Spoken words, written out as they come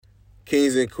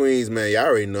Kings and Queens, man, y'all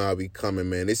already know how we coming,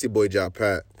 man. It's your boy, Ja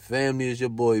Pat. Family is your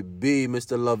boy B,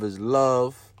 Mr. Love is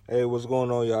Love. Hey, what's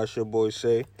going on, y'all? It's your boy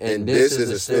Shay. And this is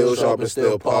the Still Sharp and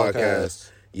Still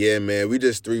podcast. Yeah, man, we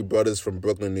just three brothers from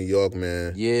Brooklyn, New York,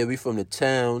 man. Yeah, we from the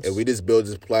towns. And we just build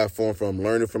this platform from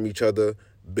learning from each other,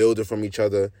 building from each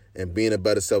other, and being a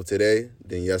better self today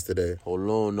than yesterday. Hold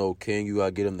on, though, King. You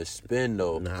gotta get him to spin,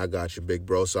 though. Nah, I got you, big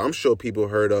bro. So I'm sure people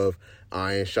heard of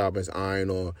iron sharpens iron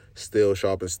or still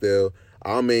sharpens still.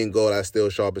 Our main goal at Still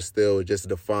Sharp and Still is just to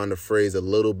define the phrase a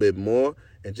little bit more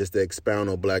and just to expound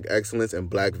on black excellence and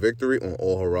black victory on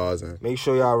all horizons. Make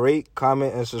sure y'all rate,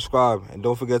 comment, and subscribe. And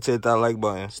don't forget to hit that like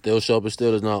button. Still Sharp and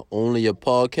Still is not only a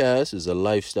podcast, it's a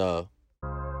lifestyle.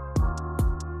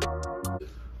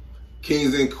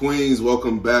 Kings and Queens,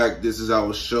 welcome back. This is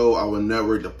our show, our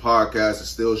network, the podcast, the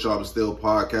Still Sharp and Still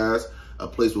podcast, a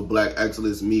place where black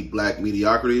excellence meet black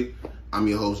mediocrity. I'm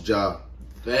your host, Ja.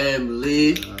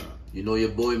 Family. You know your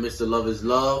boy, Mr. Love is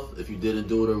Love. If you didn't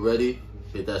do it already,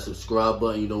 hit that subscribe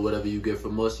button. You know, whatever you get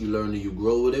from us, you learn and you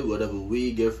grow with it. Whatever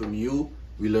we get from you,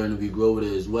 we learn and we grow with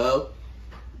it as well.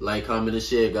 Like, comment, and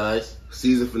share, guys.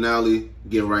 Season finale,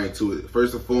 get right into it.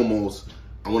 First and foremost,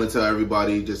 I want to tell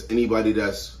everybody, just anybody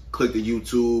that's clicked the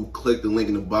YouTube, click the link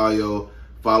in the bio,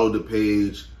 follow the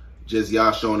page, just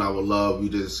y'all showing our love. We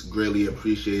just greatly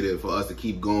appreciate it for us to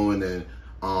keep going, and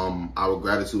our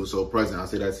gratitude is so present. I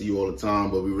say that to you all the time,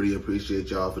 but we really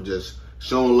appreciate y'all for just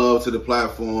showing love to the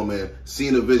platform and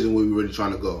seeing the vision where we're really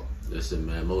trying to go. Listen,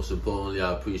 man, most importantly,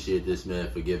 I appreciate this man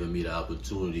for giving me the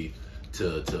opportunity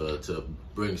to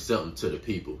bring something to the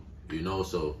people, you know?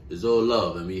 So it's all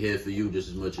love, and we here for you just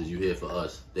as much as you here for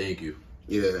us. Thank you.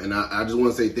 Yeah, and I just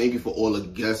want to say thank you for all the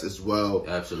guests as well.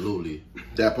 Absolutely.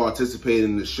 That participated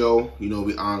in the show. You know,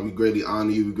 we greatly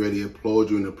honor you. We greatly applaud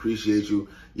you and appreciate you.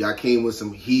 Y'all came with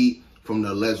some heat from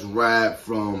the Let's Rap,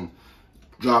 from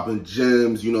dropping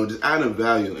gems, you know, just adding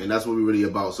value. And that's what we're really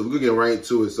about. So we're going to get right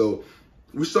into it. So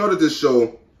we started this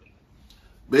show.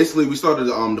 Basically, we started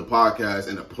the podcast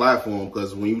and the platform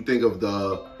because when you think of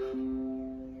the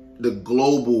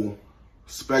global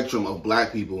spectrum of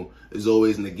black people is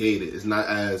always negated. It's not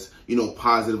as, you know,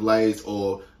 positive lights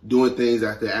or doing things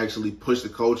that can actually push the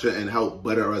culture and help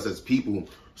better us as people.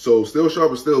 So Still Sharp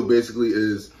and Still basically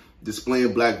is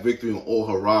displaying black victory on all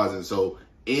horizons. So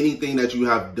anything that you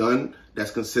have done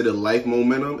that's considered life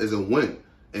momentum is a win.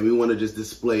 And we want to just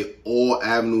display all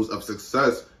avenues of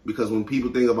success, because when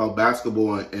people think about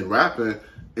basketball and rapping,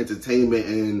 entertainment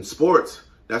and sports,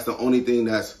 that's the only thing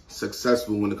that's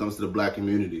successful when it comes to the black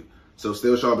community. So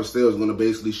Still Sharp and Still is going to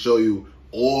basically show you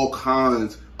all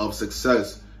kinds of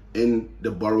success in the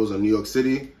boroughs of New York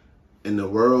City, in the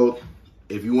world.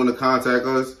 If you want to contact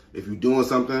us, if you're doing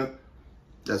something,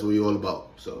 that's what we're all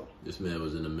about. So this man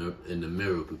was in the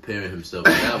mirror preparing himself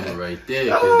for that one right there,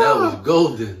 because that was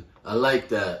golden. I like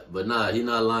that. But nah, he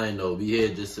not lying though. We here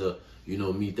just to, you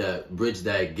know, bridge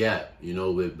that gap, you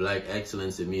know, with black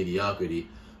excellence and mediocrity.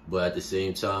 But at the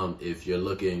same time, if you're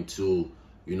looking to,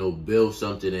 you know, build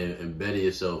something and better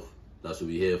yourself, that's what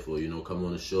we're here for. You know, come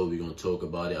on the show, we're going to talk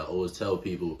about it. I always tell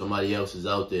people, somebody else is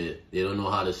out there, they don't know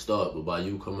how to start, but by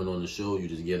you coming on the show, you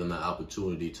just give them that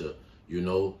opportunity to, you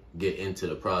know, get into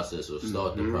the process or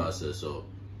start the process. So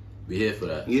we're here for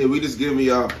that. Yeah, we just giving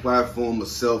y'all a platform of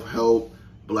self-help,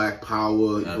 black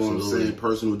power, you know what I'm saying,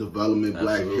 personal development,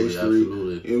 black history.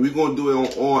 Absolutely. And we're going to do it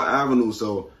on all avenues.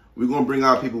 So we're going to bring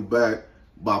our people back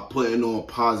by putting on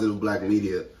positive black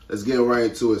media. Let's get right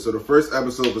into it. So the first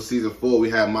episode for season 4, we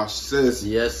had my sis,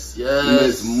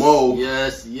 Miss Mo,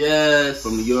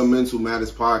 from the Your Mental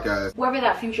Matters podcast. Whoever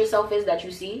that future self is that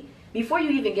you see, before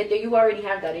you even get there, you already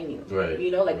have that in you. Right.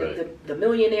 You know, like the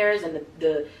millionaires and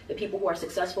the people who are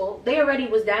successful, they already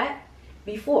was that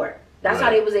before. That's how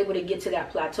they was able to get to that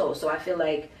plateau. So I feel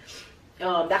like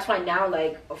that's why now,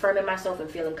 like, affirming myself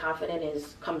and feeling confident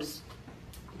comes.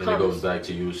 And it goes back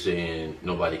to you saying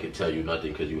nobody can tell you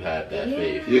nothing because you have that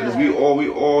faith. Yeah, because we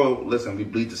all listen, we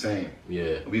bleed the same.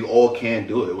 Yeah. We all can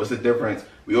do it. What's the difference?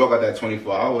 We all got that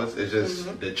 24 hours. It's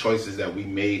just the choices that we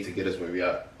made to get us where we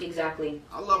are. Exactly.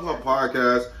 I love her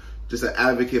podcast. Just an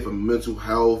advocate for mental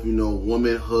health, you know,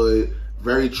 womanhood,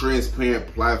 very transparent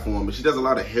platform. But she does a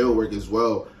lot of hair work as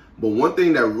well. But one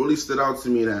thing that really stood out to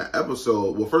me in that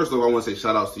episode, well, first of all, I want to say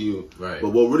shout outs to you. Right. But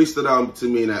what really stood out to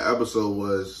me in that episode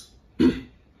was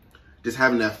just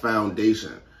having that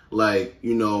foundation, like,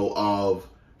 you know, of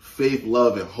faith,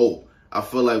 love, and hope. I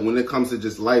feel like when it comes to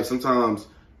just life, sometimes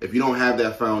if you don't have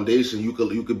that foundation, you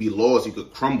could be lost, you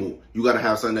could crumble. You got to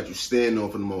have something that you stand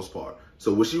on for the most part.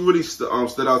 So what she really stood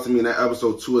out to me in that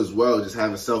episode too as well, just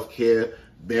having self-care,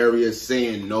 barriers,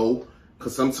 saying no.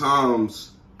 Because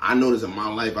sometimes I notice in my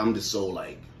life, I'm just so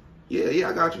like yeah,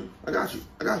 I got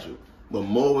you. But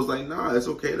Mo was like, nah, it's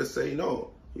okay to say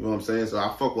no. You know what I'm saying? So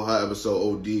I fuck with her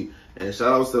episode OD. And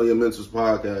shout out to Your Mentals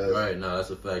podcast. Right, nah, that's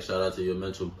a fact. Shout out to Your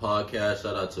Mental podcast.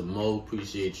 Shout out to Mo.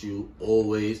 Appreciate you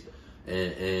always.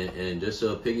 And just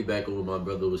to piggyback on what my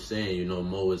brother was saying, you know,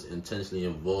 Mo is intensely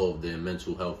involved in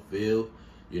mental health field,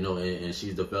 you know, and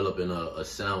she's developing a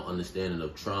sound understanding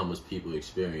of traumas people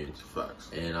experience. Facts.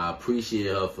 And I appreciate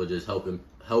her for just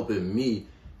helping me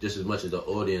just as much as the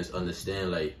audience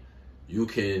understand, like, you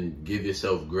can give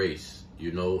yourself grace,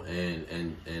 you know,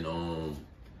 and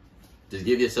just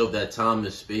give yourself that time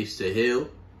and space to heal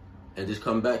and just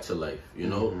come back to life, you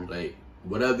know, like.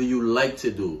 Whatever you like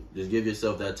to do, just give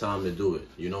yourself that time to do it,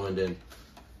 you know, and then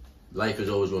life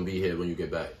is always going to be here when you get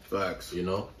back. Facts. You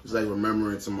know? It's like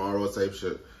remembering tomorrow type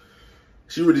shit.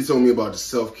 She really told me about the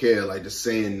self-care, like just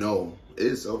saying no. It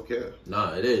is self-care.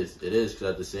 Nah, it is. It is,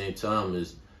 because at the same time,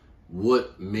 is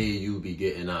what may you be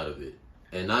getting out of it?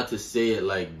 And not to say it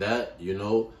like that, you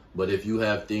know, but if you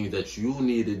have things that you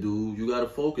need to do, you got to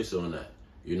focus on that.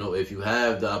 You know, if you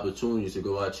have the opportunity to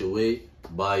go out your way,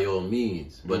 by all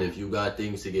means. But if you got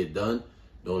things to get done,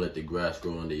 don't let the grass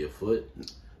grow under your foot.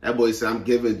 That boy said, I'm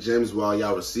giving gems while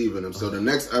y'all receiving them. So the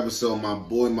next episode, my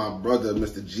brother,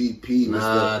 Mr.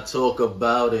 GP. Talk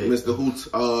about it.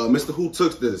 Mr. Who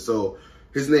Took This. So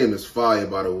his name is Fire,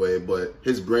 by the way. But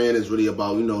his brand is really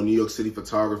about, you know, New York City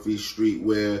photography,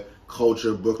 streetwear,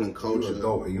 culture, Brooklyn culture. You're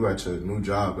adult and you at your new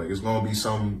job. Like, it's going to be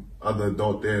some other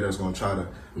adult there that's going to try to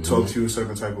talk to you a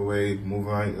certain type of way, move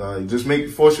on, just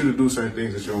force you to do certain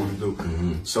things that you don't want to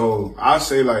do. So I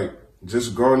say, like,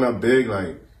 just growing up big,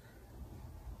 like,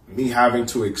 me having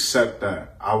to accept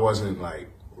that I wasn't, like,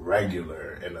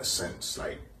 regular in a sense,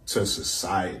 like, to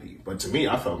society. But to me,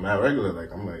 I felt mad regular.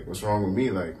 Like, I'm like, what's wrong with me?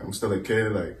 Like, I'm still a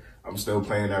kid. Like, I'm still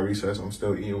playing at recess. I'm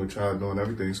still eating with y'all, doing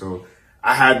everything. So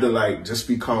I had to, like, just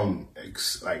become,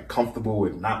 like, comfortable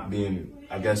with not being,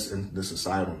 I guess, in the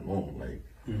societal norm. Like,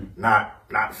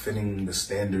 not fitting the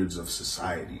standards of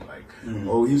society. Like,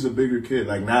 oh, he's a bigger kid.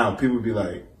 Like, now people be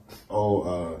like,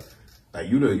 oh, like,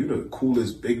 you the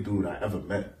coolest big dude I ever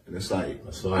met. And it's like,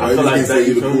 I feel like that,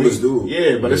 you the coolest dude.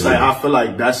 Yeah, but it's like, I feel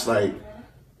like that's like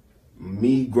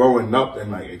me growing up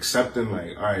and like accepting,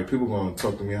 like, all right, people gonna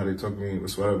talk to me how they talk to me,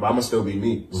 whatever, but I'ma still be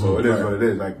me. So it is what it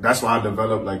is. Like, that's why I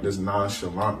developed like this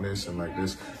nonchalantness and like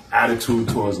this attitude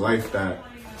towards life that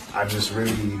I just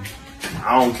really,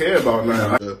 I don't care about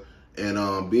now.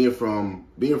 And being from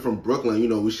Brooklyn, you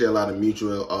know, we share a lot of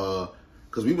mutual,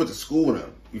 cause we went to school with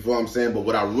him. You feel what I'm saying? But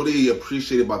what I really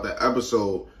appreciated about that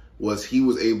episode was he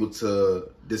was able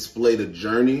to display the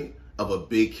journey of a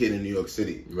big kid in New York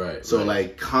City. Right. So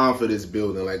like confidence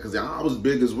building, like, cause I was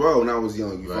big as well when I was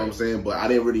young. You feel what I'm saying? But I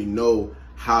didn't really know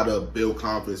how to build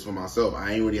confidence for myself.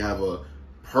 I ain't really have a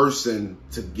person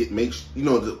to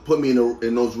to put me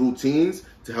in those routines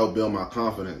to help build my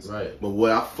confidence. Right. But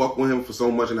what I fuck with him for so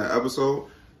much in that episode,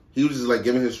 he was just like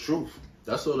giving his truth.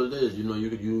 That's all it is. You know, you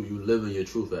live in your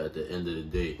truth at the end of the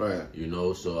day. Right. You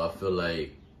know, so I feel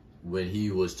like when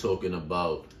he was talking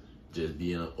about just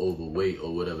being overweight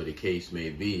or whatever the case may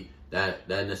be, that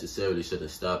necessarily shouldn't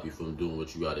stop you from doing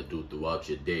what you got to do throughout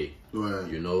your day. Right.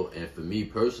 You know, and for me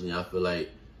personally, I feel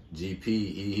like GP,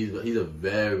 he's a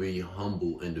very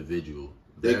humble individual.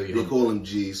 They call him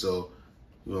G, so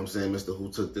you know what I'm saying, Mr. Who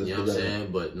Took This. You know what I'm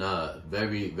saying? But nah,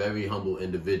 very, very humble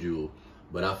individual.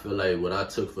 But I feel like what I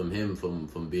took from him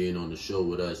from being on the show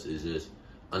with us is just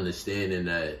understanding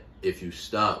that if you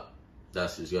stop,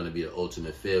 that's just gonna be the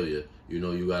ultimate failure. You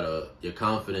know, your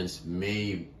confidence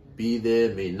may be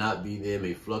there, may not be there,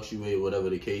 may fluctuate, whatever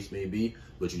the case may be,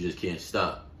 but you just can't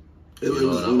stop. I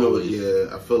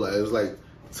feel like it was like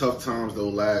tough times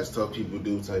don't last, tough people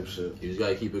do type shit. You just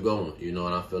gotta keep it going, you know,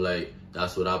 and I feel like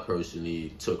that's what I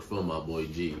personally took from my boy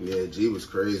G. Yeah, G was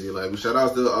crazy. Like, shout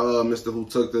out to Mr. Who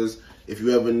Took This. If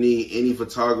you ever need any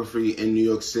photography in New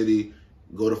York City,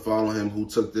 go to follow him. Who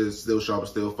Took This? Still Sharp,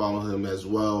 still follow him as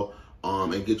well.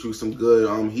 And get you some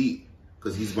good heat,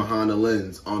 because he's behind the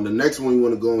lens. The next one we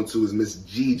want to go into is Miss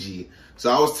Gigi.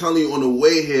 So I was telling you on the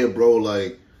way here, bro,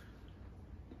 like,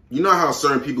 you know how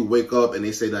certain people wake up and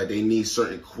they say that they need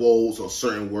certain quotes or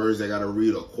certain words they gotta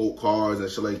read or quote cards and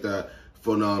shit like that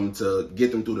for them to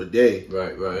get them through the day.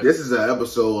 Right. This is an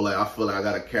episode like I feel like I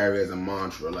gotta carry as a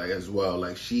mantra, like, as well.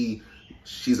 Like, she's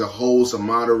a host, a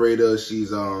moderator.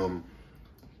 She's worked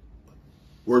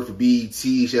for BET.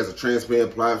 She has a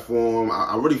transplant platform.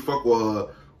 I really fuck with her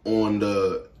on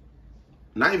the,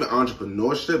 not even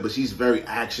entrepreneurship, but she's very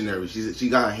actionary. She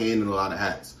got her hand in a lot of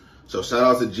hats. So shout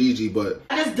out to Gigi, but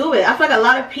just do it. I feel like a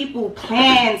lot of people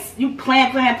plan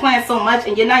so much,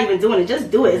 and you're not even doing it.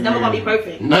 Just do it. It's never gonna be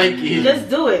perfect. Nike. Just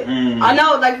do it. I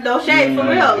know, like, no shade, for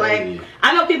real. Like,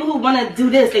 I know people who want to do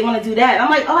this, they want to do that. I'm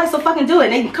like, all right, so fucking do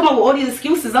it. And they come up with all these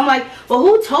excuses. I'm like, well,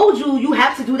 who told you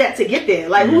have to do that to get there?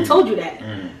 Like, who told you that?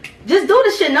 Just do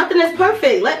the shit. Nothing is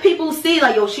perfect. Let people see,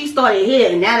 like, yo, she started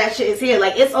here, and now that shit is here.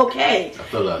 Like, it's okay. I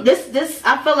feel like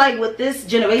I feel like with this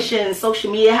generation,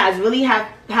 social media has really have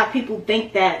people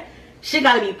think that shit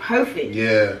gotta be perfect.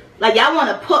 Yeah. Like, y'all want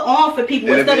to put on for people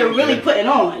instead of really putting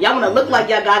on. Y'all want to look like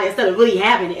y'all got it instead of really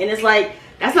having it. And it's like,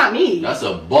 that's not me. That's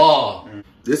a bar.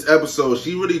 This episode,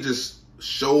 she really just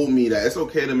showed me that it's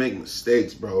okay to make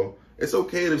mistakes, bro. It's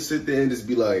okay to sit there and just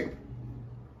be like,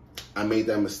 I made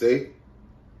that mistake.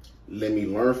 Let me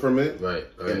learn from it, right.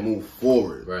 and move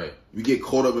forward. Right. We get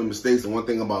caught up in mistakes, and one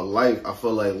thing about life, I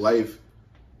feel like life,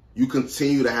 you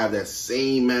continue to have that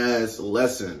same ass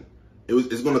lesson.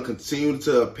 It's going to continue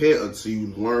to appear until you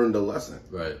learn the lesson.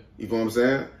 Right. You know what I'm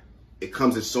saying? It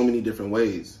comes in so many different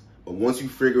ways, but once you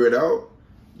figure it out,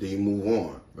 then you move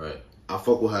on. Right. I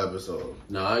fuck with her episode.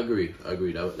 No, I agree.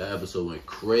 That episode went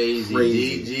crazy.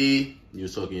 Gigi, you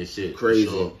was talking your shit. Crazy.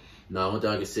 Sure. Now, one thing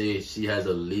I can say is she has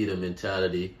a leader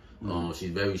mentality. She's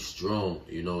very strong.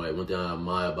 You know, like one thing I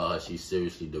admire about her, she's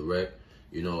seriously direct.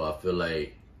 You know, I feel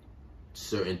like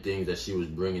certain things that she was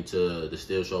bringing to the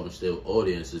Still Sharp and Still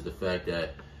audience is the fact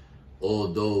that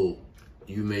although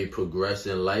you may progress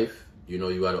in life, you know,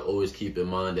 you got to always keep in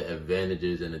mind the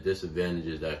advantages and the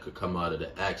disadvantages that could come out of the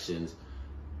actions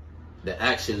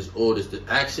or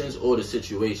the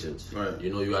situations. Right.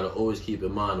 You know, you got to always keep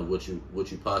in mind of what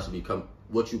you possibly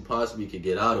could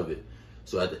get out of it.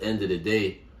 So at the end of the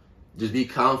day, just be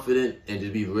confident and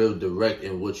just be real direct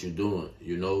in what you're doing.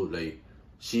 You know, like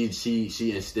she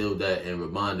instilled that and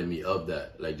reminded me of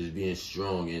that. Like just being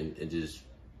strong and just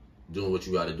doing what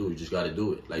you got to do. You just got to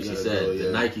do it. Like she said,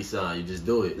 the Nike sign, you just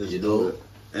do it. Just you do know. it.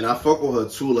 And I fuck with her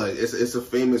too. Like it's a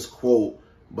famous quote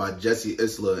by Jesse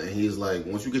Isler, and he's like,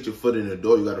 once you get your foot in the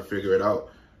door, you got to figure it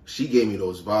out. She gave me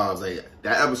those vibes. Like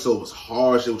that episode was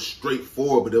harsh. It was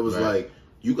straightforward, but it was like,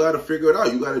 you got to figure it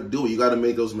out. You got to do it. You got to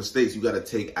make those mistakes. You got to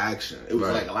take action. It was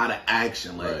like a lot of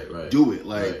action. Like do it.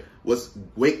 Like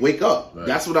wake up.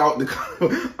 That's without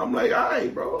I'm like, all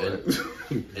right, bro.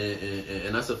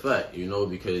 And that's a fact, you know,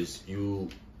 because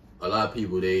a lot of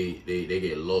people they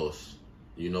get lost,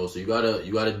 you know. So you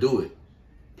gotta do it,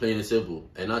 plain and simple.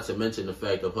 And not to mention the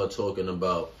fact of her talking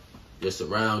about your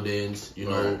surroundings, you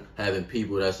know, having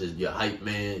people that's just your hype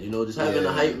man, you know, just having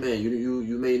a hype man.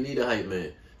 You may need a hype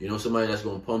man. You know, somebody that's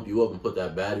gonna pump you up and put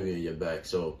that battery in your back.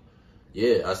 So,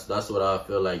 yeah, that's what I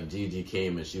feel like. Gigi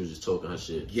came and she was just talking her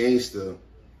shit. Gangster.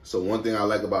 So one thing I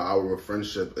like about our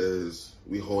friendship is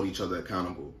we hold each other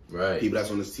accountable. Right. People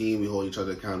that's on this team, we hold each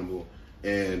other accountable.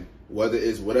 And whether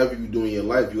it's whatever you do in your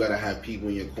life, you gotta have people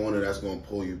in your corner that's gonna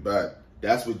pull you back.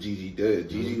 That's what Gigi did.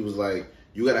 Gigi was like,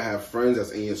 you gotta have friends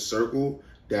that's in your circle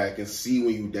that can see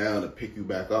when you down and pick you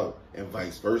back up, and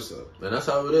vice versa. And that's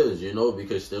how it is, you know,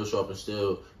 because Still Sharp and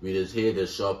Still, we just here to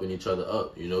sharpen each other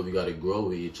up. You know, we got to grow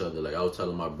with each other. Like I was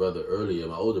telling my brother earlier,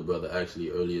 my older brother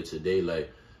actually earlier today,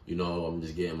 like, you know, I'm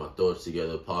just getting my thoughts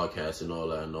together, podcasts and all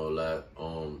that.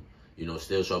 You know,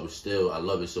 Still Sharp and Still, I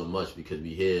love it so much because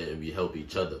we here and we help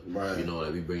each other. Right. You know,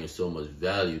 like we bringing so much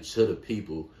value to the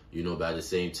people, you know, but at the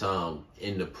same time,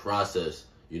 in the process,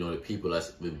 you know, the people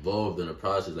that's involved in the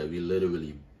process, like we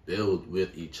literally build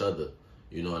with each other,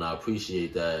 you know, and I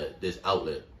appreciate that, this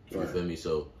outlet, you feel me?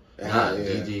 So,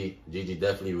 Gigi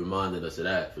definitely reminded us of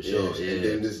that, for sure. Yeah.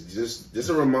 And then just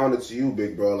a reminder to you,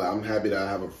 big bro, like I'm happy that I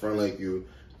have a friend like you,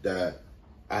 that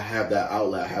I have that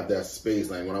outlet, I have that space.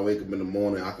 Like when I wake up in the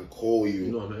morning, I can call you,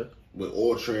 you know, man, with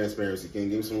all transparency. Can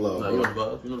give me some love, you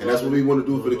know, and that's what we want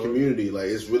to do for the community. Like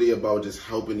it's really about just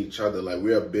helping each other. Like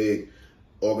we're a big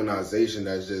organization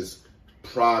that's just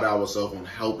pride ourselves on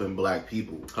helping black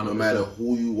people. 100%. No matter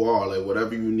who you are, like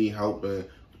whatever you need help in,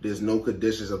 there's no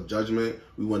conditions of judgment.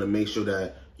 We want to make sure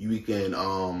that you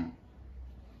can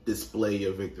display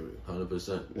your victory. 100%. You know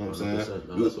what I'm saying?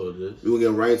 No, that's what it is. We'll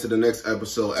get right into the next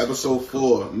episode. Episode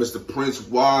 4, Mr. Prince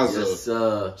Waza. Yes,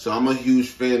 sir. So I'm a huge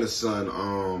fan of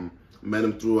Son. Met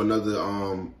him through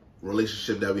another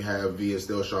relationship that we have via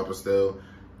Still Sharp and Still.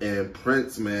 And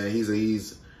Prince, man, he's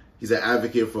an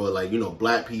advocate for, like, you know,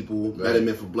 black people,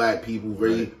 betterment for black people,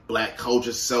 very black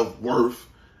culture, self-worth.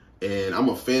 And I'm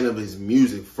a fan of his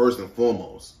music first and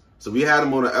foremost. So we had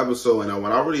him on an episode, and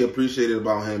what I really appreciated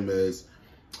about him is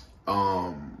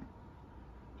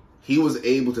he was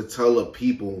able to tell the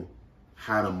people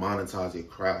how to monetize your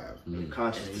craft.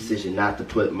 Conscious decision not to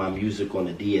put my music on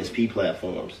the DSP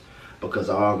platforms. because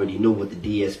I already knew what the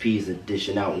DSPs are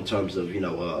dishing out in terms of,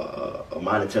 a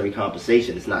monetary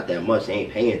compensation. It's not that much. They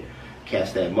ain't paying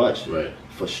cats that much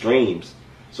for streams.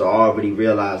 So I already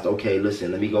realized, okay,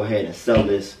 listen, let me go ahead and sell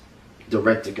this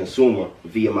direct to consumer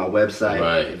via my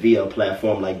website, via a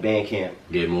platform like Bandcamp.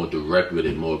 Get more direct with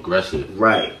it, more aggressive.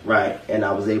 Right. And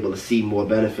I was able to see more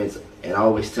benefits. And I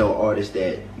always tell artists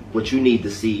that what you need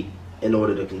to see in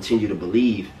order to continue to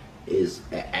believe is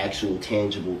an actual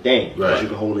tangible thing that you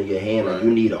can hold in your hand. Like,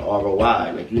 you need an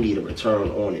ROI, like you need a return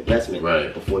on investment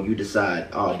before you decide,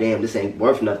 oh damn, this ain't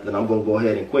worth nothing, I'm gonna go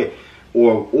ahead and quit.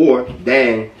 Or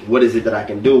dang, what is it that I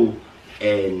can do?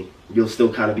 And you'll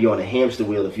still kind of be on a hamster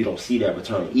wheel if you don't see that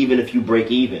return, even if you break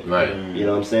even. You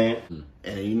know what I'm saying?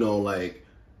 And like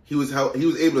he was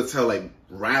able to tell like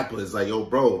rappers like, yo,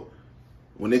 bro,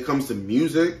 when it comes to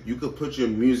music, you could put your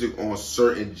music on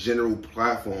certain general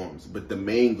platforms, but the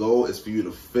main goal is for you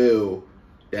to feel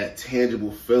that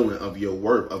tangible feeling of your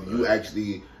work, of you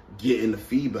actually getting the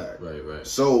feedback.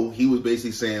 So he was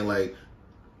basically saying like,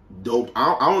 dope.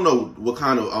 I don't know what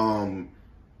kind of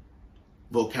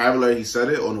vocabulary he said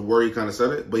it, or the word he kind of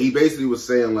said it, but he basically was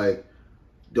saying like,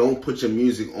 don't put your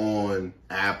music on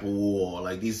Apple or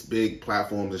like these big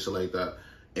platforms and shit like that,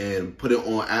 and put it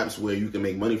on apps where you can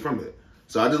make money from it.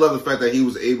 So I just love the fact that he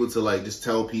was able to like just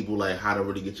tell people like how to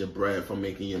really get your bread from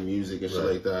making your music and shit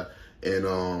like that,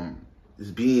 and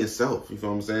just being yourself. You feel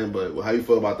what I'm saying? But how you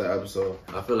feel about that episode?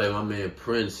 I feel like my man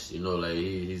Prince, like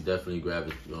he's definitely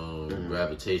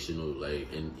gravitational,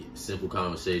 like in simple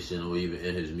conversation or even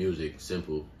in his music,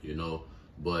 simple,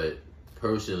 But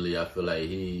personally, I feel like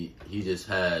he just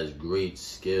has great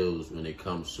skills when it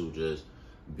comes to just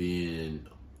being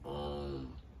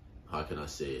how can I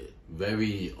say it?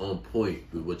 Very on point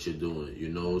with what you're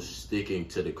doing, sticking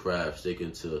to the craft,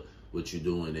 sticking to what you're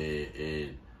doing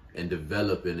and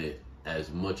developing it as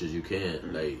much as you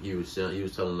can. Like he was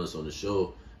telling us on the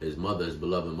show, his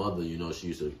beloved mother, she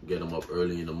used to get him up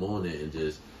early in the morning and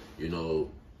just,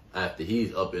 after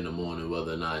he's up in the morning,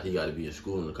 whether or not he got to be in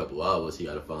school in a couple hours, he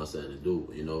got to find something to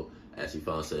do, as he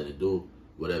found something to do,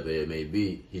 whatever it may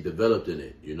be, he developed in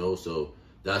it, so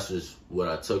that's just what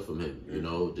I took from him,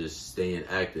 just staying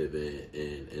active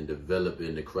and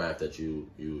developing the craft that you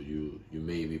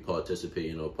may be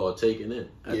participating or partaking in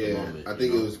at the moment. I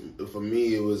think it was, for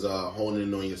me, it was honing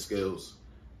in on your skills,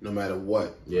 no matter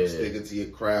what. Sticking to your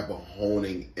craft or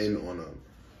honing in on them.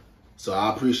 So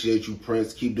I appreciate you,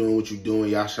 Prince. Keep doing what you're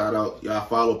doing. Y'all y'all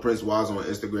follow Prince Wise on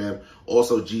Instagram.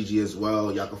 Also Gigi as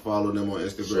well. Y'all can follow them on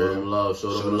Instagram. Show them love.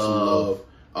 Show them love.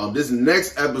 This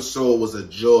next episode was a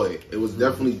joy. It was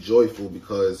definitely joyful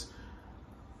because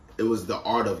it was the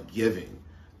art of giving.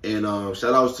 And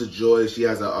shout outs to Joy. She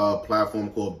has a platform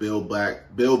called Build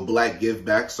Black Give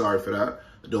Back. Sorry for that.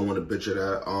 I don't want to butcher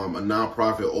that. A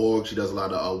nonprofit org. She does a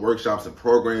lot of workshops and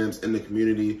programs in the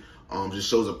community. Just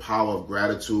shows the power of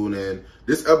gratitude. And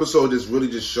this episode just really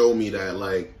just showed me that,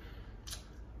 like,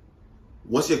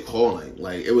 what's your calling?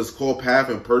 Like, it was called Path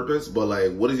and Purpose, but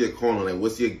like, what is your calling? Like,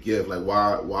 what's your gift? Like,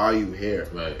 why are you here?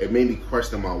 It made me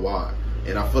question my why.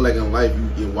 And I feel like in life,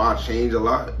 your why change a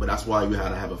lot, but that's why you had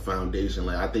to have a foundation.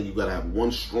 Like, I think you got to have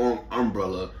one strong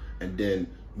umbrella, and then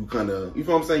you kind of, you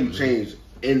feel what I'm saying? You change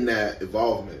in that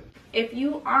involvement. If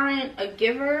you aren't a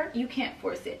giver, you can't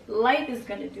force it. Life is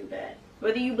going to do that.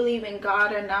 Whether you believe in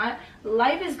God or not,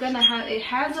 life is going to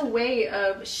has a way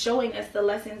of showing us the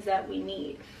lessons that we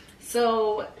need.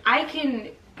 So I can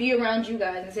be around you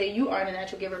guys and say you aren't a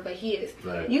natural giver, but he is.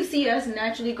 You see us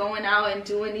naturally going out and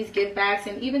doing these give backs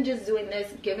and even just doing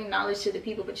this, giving knowledge to the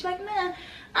people, but you're like, man,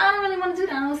 I don't really want to do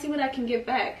that. I don't see what I can give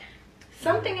back.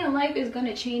 Something in life is going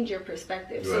to change your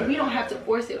perspective. So we don't have to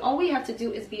force it. All we have to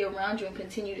do is be around you and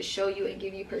continue to show you and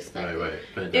give you perspective.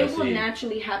 It will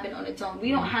naturally happen on its own.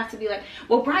 We don't have to be like,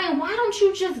 well, Brian, why don't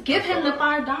you just give him the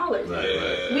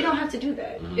 $5? We don't have to do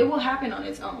that. It will happen on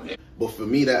its own. But for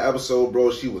me, that episode,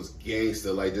 bro, she was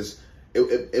gangster. Like, just,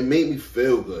 it made me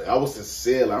feel good. I was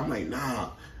sincere. Like, I'm like, nah.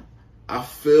 I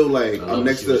feel like I'm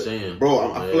next to,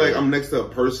 bro, I feel like I'm next to a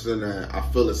person that I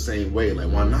feel the same way.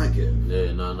 Like, why not give?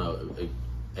 Yeah, no.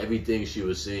 Everything she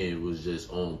was saying was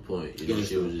just on point.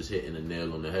 She was just hitting the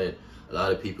nail on the head. A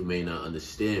lot of people may not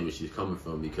understand where she's coming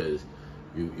from because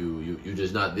you're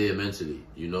just not there mentally,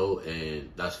 and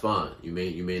that's fine. You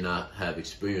may not have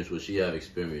experience what she have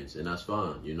experienced, and that's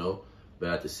fine, But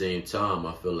at the same time,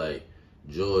 I feel like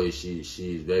Joy,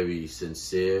 she's very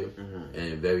sincere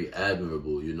and very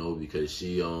admirable, because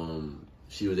she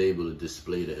was able to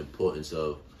display the importance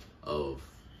of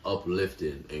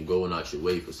uplifting and going out your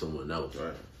way for someone else.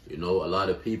 A lot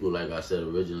of people, like I said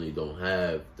originally, don't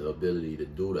have the ability to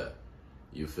do that.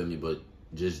 You feel me? But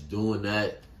just doing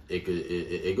that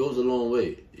it goes a long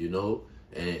way, you know,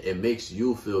 and it makes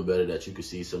you feel better that you can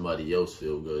see somebody else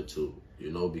feel good too,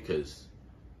 you know, because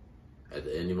at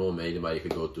any moment anybody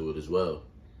could go through it as well.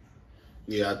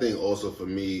 Yeah, I think also for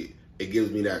me, it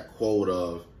gives me that quote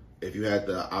of, if you had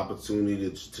the opportunity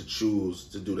to choose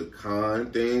to do the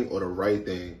kind thing or the right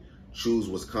thing, choose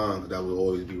what's kind, because that will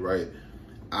always be right.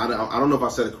 I don't know if I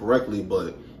said it correctly,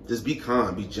 but just be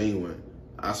kind, be genuine.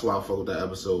 That's why I fuck with that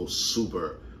episode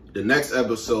super. The next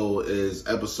episode is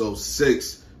episode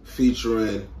 6,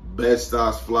 featuring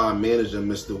Bed-Stuy's fly manager,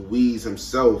 Mr. Weeze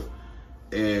himself,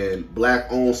 and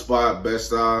black-owned spot,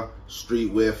 Bed-Stuy,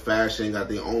 streetwear fashion, got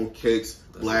their own kicks.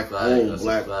 Black-owned.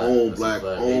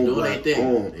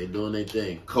 They doing their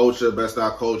thing. Culture,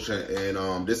 Bed-Stuy culture,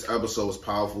 and this episode was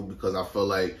powerful because I feel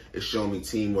like it showed me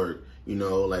teamwork. You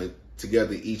know, like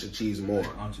together each achieves more.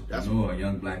 Entrepreneur, a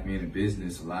young black man in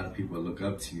business, a lot of people look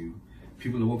up to you.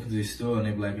 People will walk into the store and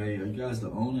they be like, "Hey, are you guys the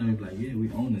owner?" And they be like, "Yeah,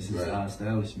 we own this. It's our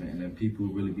establishment." And then people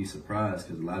really be surprised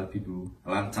because a lot of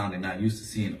times they're not used to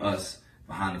seeing us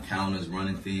behind the counters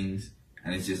running things,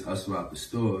 and it's just us throughout the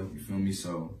store. You feel me?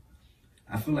 So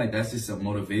I feel like that's just a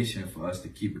motivation for us to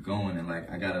keep it going. And like,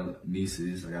 I got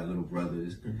nieces, I got little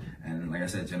brothers, and like I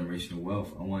said, generational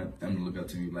wealth. I want them to look up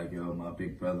to me like, yo, my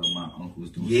big brother, my uncle's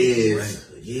doing something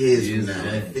right. Years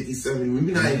now, like 50, 70,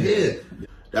 maybe not here.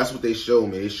 That's what they show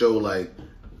me. They show like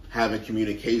having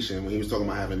communication. When he was talking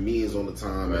about having meetings all the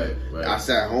time, right. I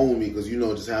sat home with me because, you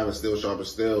know, just having Still Sharp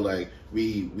Still, like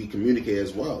we communicate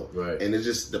as well. Right. And it's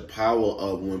just the power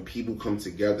of when people come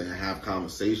together and have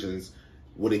conversations,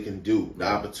 what it can do, the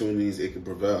opportunities it can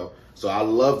prevail. So I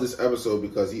love this episode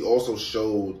because he also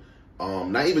showed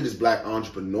not even just black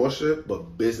entrepreneurship,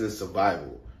 but business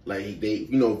survival. Like they,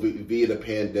 you know, via the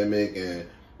pandemic and,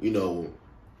 you know,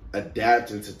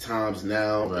 adapting to times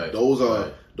now. Right. Those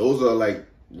are like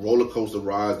roller coaster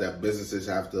rides that businesses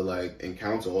have to like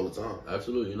encounter all the time.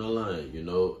 Absolutely, you're not lying, you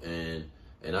know, and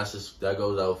that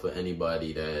goes out for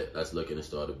anybody that's looking to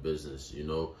start a business, you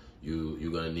know.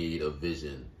 You're gonna need a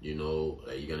vision, you know,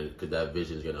 because that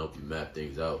vision is gonna help you map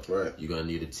things out. Right. You're gonna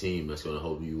need a team that's gonna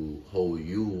hold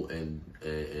you and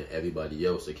everybody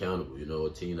else accountable. You know, a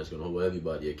team that's gonna hold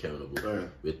everybody accountable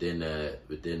within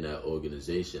that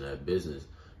organization, that business.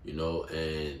 You know,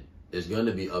 and it's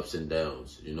gonna be ups and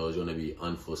downs. You know, it's gonna be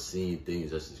unforeseen things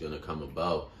that's just gonna come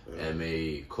about and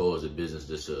may cause a business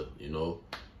just to, you know,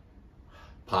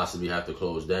 possibly have to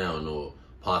close down or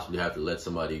possibly have to let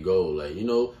somebody go, like, you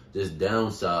know, just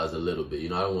downsize a little bit. You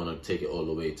know, I don't want to take it all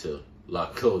the way to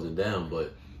closing down,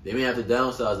 but they may have to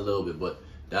downsize a little bit, but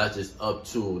that's just up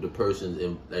to the persons,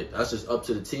 and like, that's just up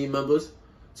to the team members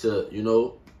to, you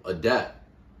know, adapt.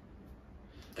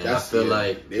 And I feel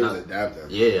like they was adapting.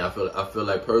 Yeah, I feel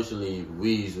like personally,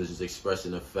 Weeze was just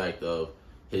expressing the fact of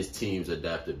his team's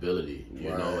adaptability, you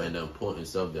know, and the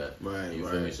importance of that. You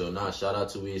feel me? So shout out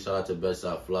to Weeze, shout out to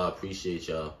Bed-Stuy Fly, appreciate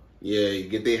y'all. Yeah,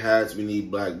 get their hats. We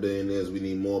need black billionaires. We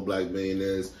need more black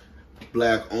billionaires.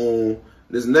 Black owned.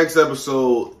 This next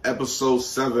episode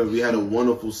 7, we had a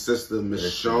wonderful sister,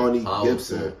 Miss Shawnee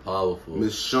Gibson. Powerful.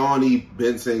 Miss Shawnee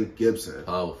Benson Gibson.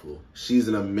 Powerful. She's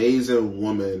an amazing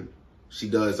woman. She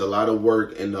does a lot of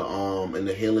work in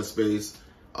the healing space,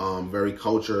 very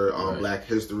culture, black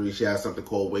history. She has something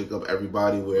called Wake Up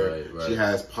Everybody, where she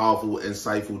has powerful,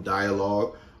 insightful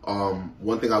dialogue.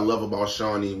 One thing I love about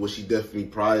Shawnee, what she definitely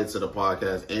prior to the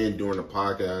podcast and during the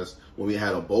podcast, when we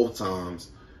had her both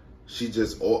times, she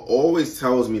just always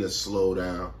tells me to slow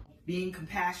down. Being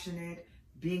compassionate,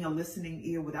 being a listening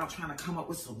ear without trying to come up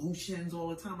with solutions all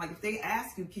the time. Like if they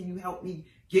ask you, can you help me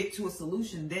get to a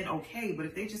solution, then okay. But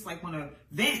if they just like want to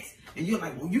vent and you're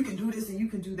like, well, you can do this and you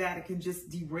can do that, it can just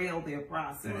derail their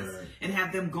process and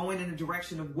have them going in the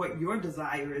direction of what your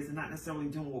desire is and not necessarily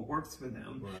doing what works for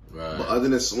them. But other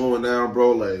than slowing down,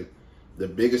 bro, like the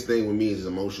biggest thing with me is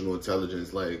emotional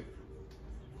intelligence. Like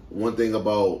one thing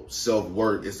about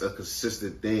self-work, it's a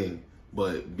consistent thing,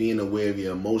 but being aware of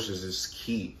your emotions is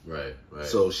key. Right.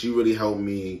 So she really helped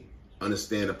me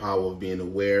understand the power of being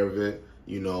aware of it.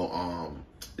 You know,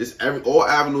 all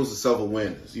avenues of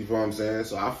self-awareness. You know what I'm saying?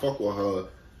 So I fuck with her,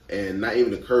 and not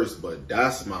even a curse, but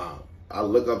I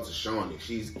look up to Shawnee.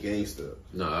 She's gangster.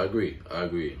 No, I agree,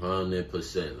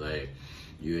 100%. Like,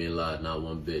 you ain't lied, not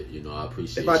one bit. You know, I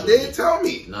appreciate. If I did, tell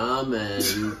me. Nah, man,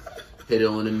 you hit it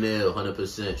on the nail,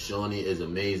 100%. Shawnee is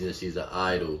amazing. She's an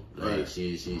idol. Like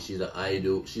she's an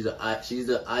idol. She's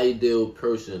the ideal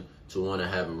person to want to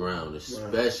have around,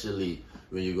 especially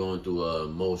when you're going through an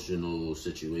emotional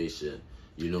situation.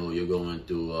 You know, you're going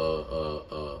through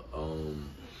a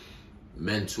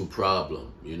mental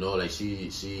problem. You know, like she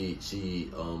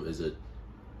is a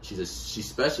she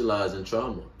specializes in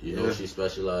trauma. You know, she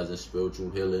specializes in spiritual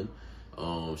healing.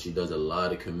 She does a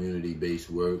lot of community-based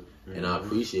work, and I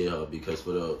appreciate her because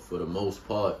for the most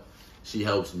part, she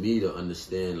helps me to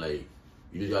understand, like,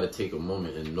 you just got to take a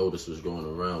moment and notice what's going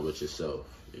around with yourself,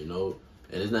 you know?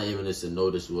 And it's not even just to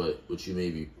notice what you may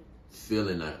be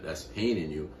feeling that's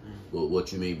paining you, but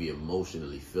what you may be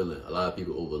emotionally feeling. A lot of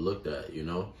people overlook that, you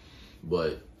know?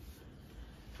 But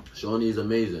Shawnee is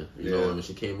amazing. You know, when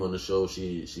she came on the show,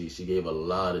 she gave a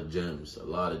lot of gems.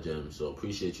 So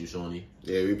appreciate you, Shawnee.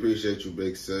 Yeah, we appreciate you,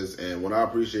 big sis. And what I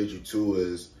appreciate you too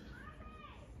is,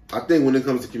 I think when it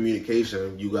comes to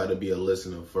communication, you got to be a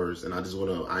listener first. And I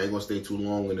ain't gonna stay too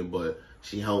long in it, but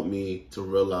she helped me to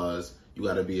realize you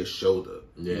got to be a shoulder.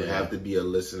 Yeah. You have to be a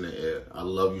listener. I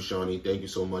love you, Shawnee. Thank you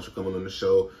so much for coming on the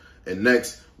show. And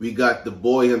next, we got the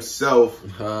boy himself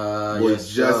with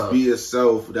Just Be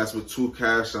Yourself. That's with 2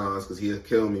 captions because he'll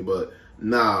kill me. But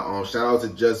nah, shout out to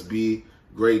Just Be.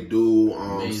 Great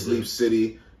dude. Sleep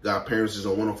City. Got appearances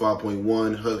on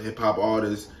 105.1. Hip hop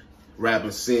artist. Rap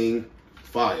and sing.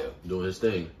 Fire. Doing his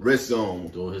thing. Risk Zone.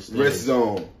 Doing his thing. Risk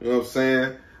Zone. You know what I'm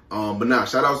saying? But nah,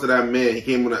 shout out to that man. He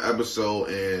came on the episode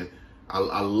and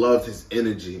I loved his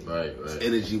energy. Right. His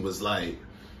energy was like,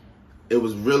 it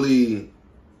was really,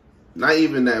 not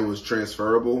even that it was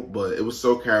transferable, but it was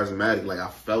so charismatic. Like, I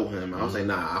felt him. I was like,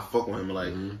 nah, I fuck with him.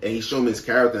 Like, and he showed me his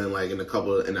character in like in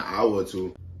an hour or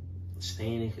two.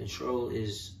 Staying in control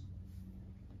is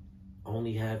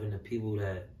only having the people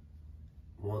that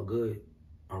want good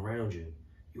around you.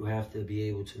 You have to be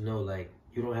able to know, like,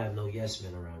 you don't have no yes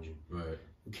men around you. Right.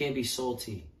 You can't be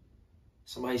salty.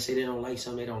 Somebody say they don't like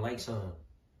something, they don't like something.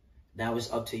 Now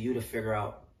it's up to you to figure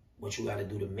out what you got to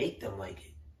do to make them like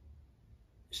it.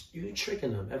 You're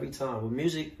tricking them every time. Well,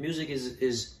 music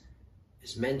is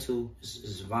mental,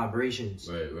 it's vibrations.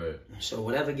 Right. So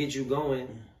whatever gets you going,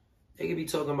 they could be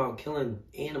talking about killing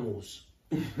animals.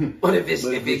 But if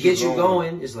it gets you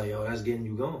going, it's like, yo, that's getting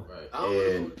you going. Right.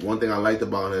 And one thing I liked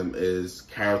about him is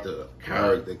character.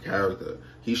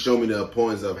 He showed me the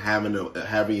importance of having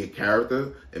a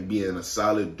character and being a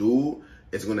solid dude.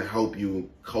 It's going to help you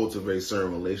cultivate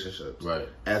certain relationships. Right.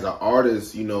 As an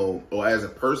artist, you know, or as a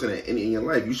person in your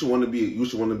life, you should want to be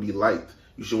liked.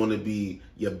 You should want to be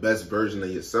your best version of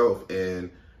yourself.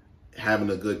 And having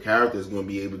a good character is going to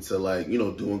be able to, like, you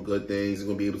know, doing good things. It's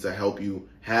going to be able to help you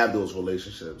have those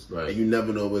relationships. Right. And you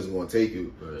never know where it's going to take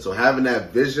you. Right. So having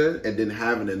that vision and then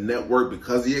having a network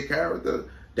because of your character,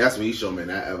 that's what he showed me in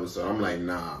that episode. I'm like,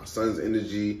 nah, son's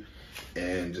energy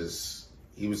and just,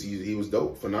 he was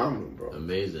dope, phenomenal, bro.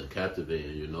 Amazing,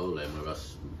 captivating, you know, like,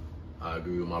 I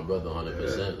agree with my brother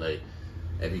 100%. Like,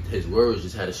 his words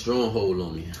just had a stronghold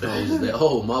on me. I was just like,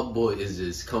 oh, my boy is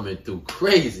just coming through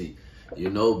crazy, you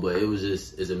know. But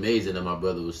it's amazing that my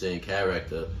brother was saying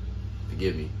character.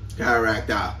 Forgive me.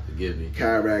 Character. Forgive me.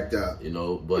 Character. You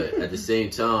know, but at the same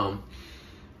time,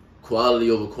 quality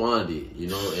over quantity, you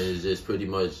know, and it's just pretty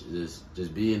much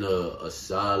just being a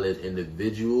solid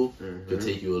individual could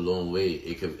take you a long way.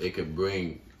 It could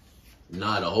bring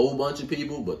not a whole bunch of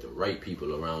people, but the right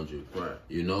people around you. Right.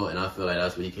 You know, and I feel like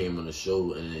that's what he came on the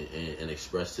show and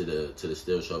expressed to the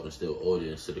Still Sharp and Still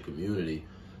audience, to the community,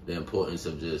 the importance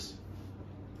of just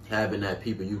having that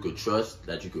people you could trust,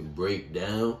 that you could break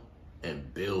down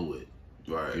and build with.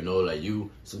 Right. You know, like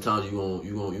sometimes you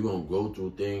gonna go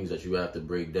through things that you have to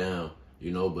break down,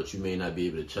 you know, but you may not be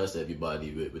able to trust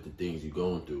everybody with the things you're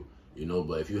going through, you know.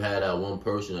 But if you had that one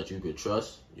person that you could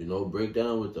trust, you know, break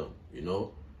down with them, you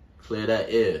know, clear that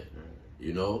air,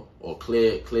 you know, or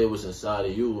clear what's inside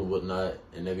of you and whatnot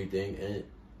and everything,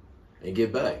 and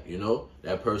get back, you know.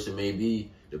 That person may be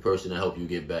the person that help you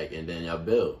get back, and then y'all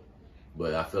build.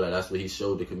 But I feel like that's what he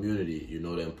showed the community, you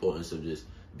know, the importance of just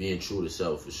being true to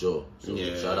self, for sure. So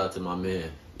shout out to my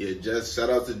man. Yeah, just shout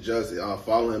out to Just.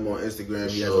 Follow him on Instagram.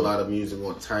 He has a lot of music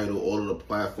on Tidal, all of the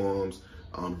platforms.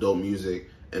 Dope music.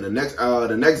 And the next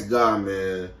guy,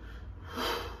 man,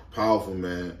 powerful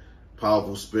man,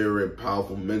 powerful spirit,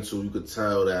 powerful mental. You could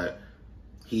tell that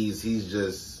he's in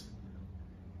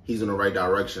the right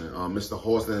direction. Mr.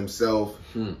 Horsley himself,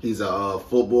 he's a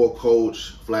football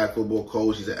coach, flag football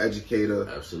coach. He's an educator.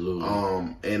 Absolutely.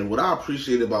 And what I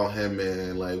appreciate about him,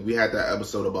 man, like, we had that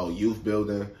episode about youth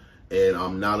building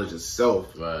and knowledge of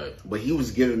self. Right. But he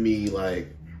was giving me vibes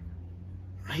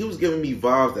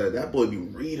that boy be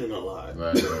reading a lot.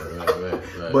 Right.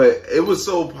 But it was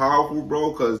so powerful,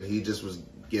 bro, because he just was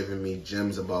giving me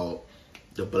gems about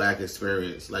the black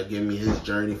experience, like giving me his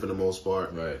journey for the most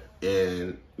part. Right.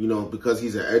 And, you know, because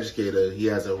he's an educator, he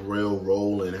has a real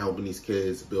role in helping these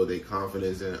kids build their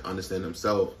confidence and understand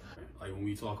themselves. Like, when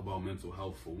we talk about mental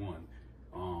health, for one,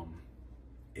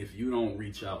 if you don't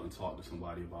reach out and talk to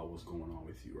somebody about what's going on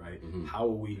with you, right? How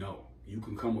will we know? You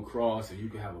can come across and you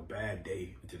can have a bad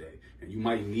day today, and you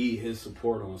might need his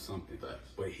support on something,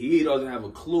 but he doesn't have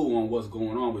a clue on what's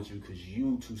going on with you because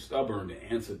you too stubborn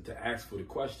to ask for the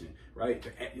question, right?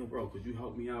 Yo, bro, could you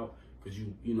help me out? Could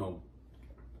you,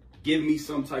 give me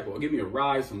give me a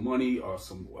ride, some money, or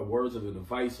some words of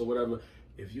advice or whatever.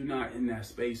 If you're not in that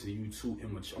space and you too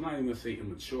immature, I'm not even gonna say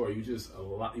immature, you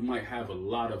might have a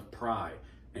lot of pride,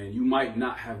 and you might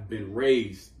not have been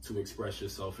raised to express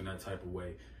yourself in that type of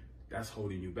way. That's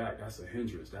holding you back. That's a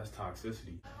hindrance. That's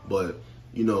toxicity. But,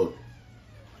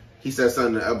 he said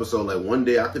something in the episode like, one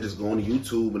day I could just go on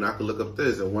YouTube and I could look up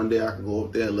this, and one day I could go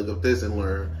up there and look up this and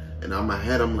learn. And on my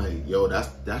head, I'm like, yo,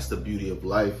 that's the beauty of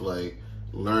life. Like,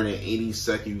 learning any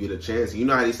second you get a chance. You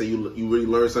know how they say you really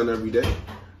learn something every day?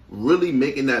 Really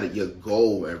making that your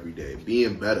goal every day,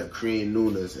 being better, creating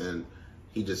newness, and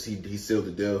he sealed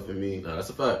the deal for me. No, that's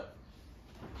a fact.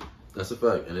 That's a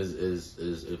fact, and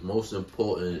it's most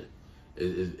important.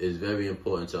 It's very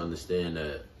important to understand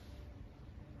that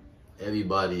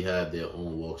everybody have their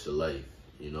own walks of life,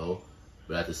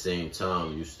 but at the same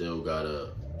time, you still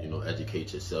gotta,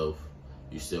 educate yourself.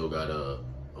 You still gotta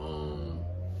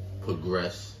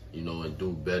progress, and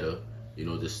do better.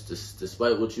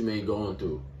 Despite what you may going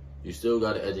through, you still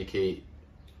gotta educate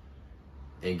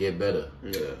and get better.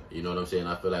 Yeah, you know what I'm saying.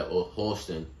 I feel like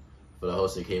Halston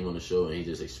came on the show and he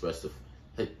just expressed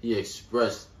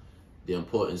the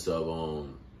importance of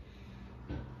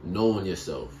knowing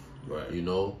yourself, right?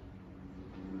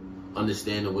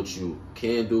 Understanding what you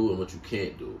can do and what you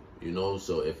can't do.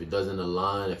 So if it doesn't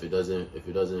align, if it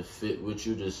doesn't fit with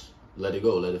you, just let it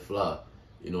go, let it fly.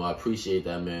 I appreciate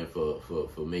that man for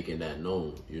making that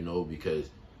known. Because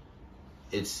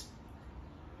it's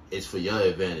for your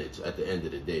advantage at the end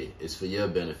of the day. It's for your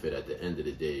benefit at the end of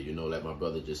the day. Like my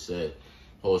brother just said,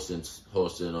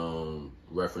 Halston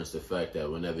referenced the fact that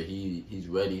whenever he's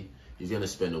ready, he's gonna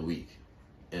spend a week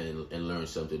and learn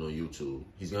something on YouTube.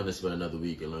 He's gonna spend another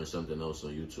week and learn something else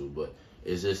on YouTube. But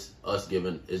it's just us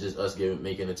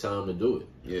making the time to do it.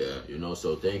 Yeah.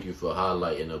 So thank you for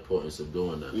highlighting the importance of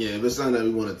doing that. Yeah, if it's something that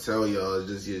we want to tell y'all,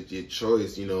 it's just your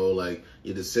choice, like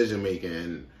your decision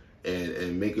making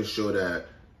and making sure that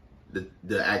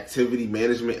the activity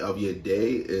management of your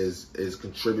day is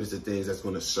contributing to things that's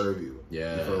going to serve you.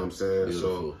 Yeah, you know what I'm saying?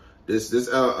 Beautiful.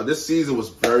 So this season was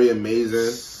very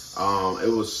amazing. It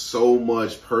was so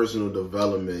much personal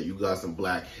development. You got some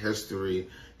Black history.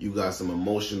 You got some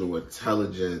emotional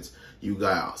intelligence. You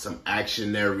got some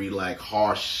actionary, like,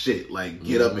 harsh shit. Like,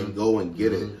 get up and go and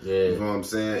get it. Yeah. You know what I'm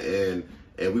saying?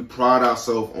 And we pride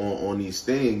ourselves on these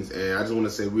things. And I just want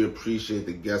to say we appreciate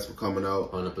the guests for coming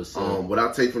out. 100%. What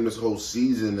I take from this whole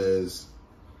season,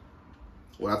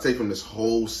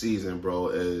 bro,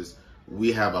 is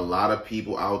we have a lot of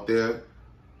people out there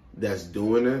that's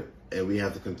doing it. And we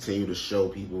have to continue to show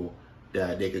people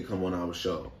that they could come on our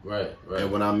show. Right.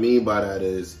 And what I mean by that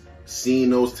is seeing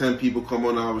those 10 people come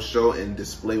on our show and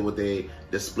display all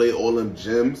them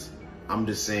gems. I'm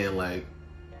just saying, like,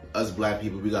 us Black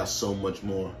people, we got so much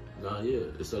more.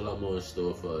 It's a lot more in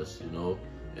store for us,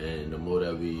 and the more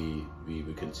that we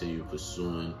continue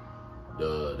pursuing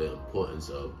the importance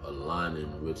of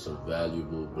aligning with some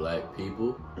valuable Black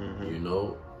people,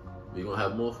 we're going to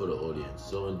have more for the audience.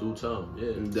 So in due time,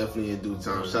 Definitely in due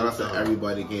time. Shout out to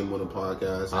everybody that came on the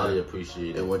podcast. I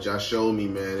appreciate it. And what y'all showed me,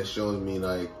 man, it shows me,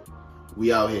 like,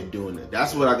 we out here doing it.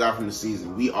 That's what I got from the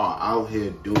season. We are out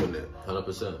here doing it.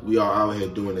 100%. We are out here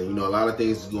doing it. A lot of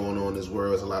things is going on in this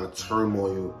world. There's a lot of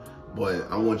turmoil.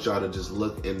 But I want y'all to just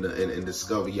look and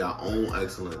discover your own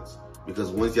excellence. Because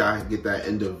once y'all get that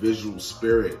individual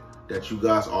spirit that you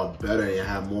guys are better and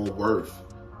have more worth,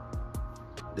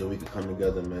 then we can come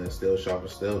together, man. Still sharper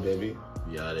still, baby.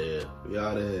 We out of here. We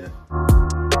out of here.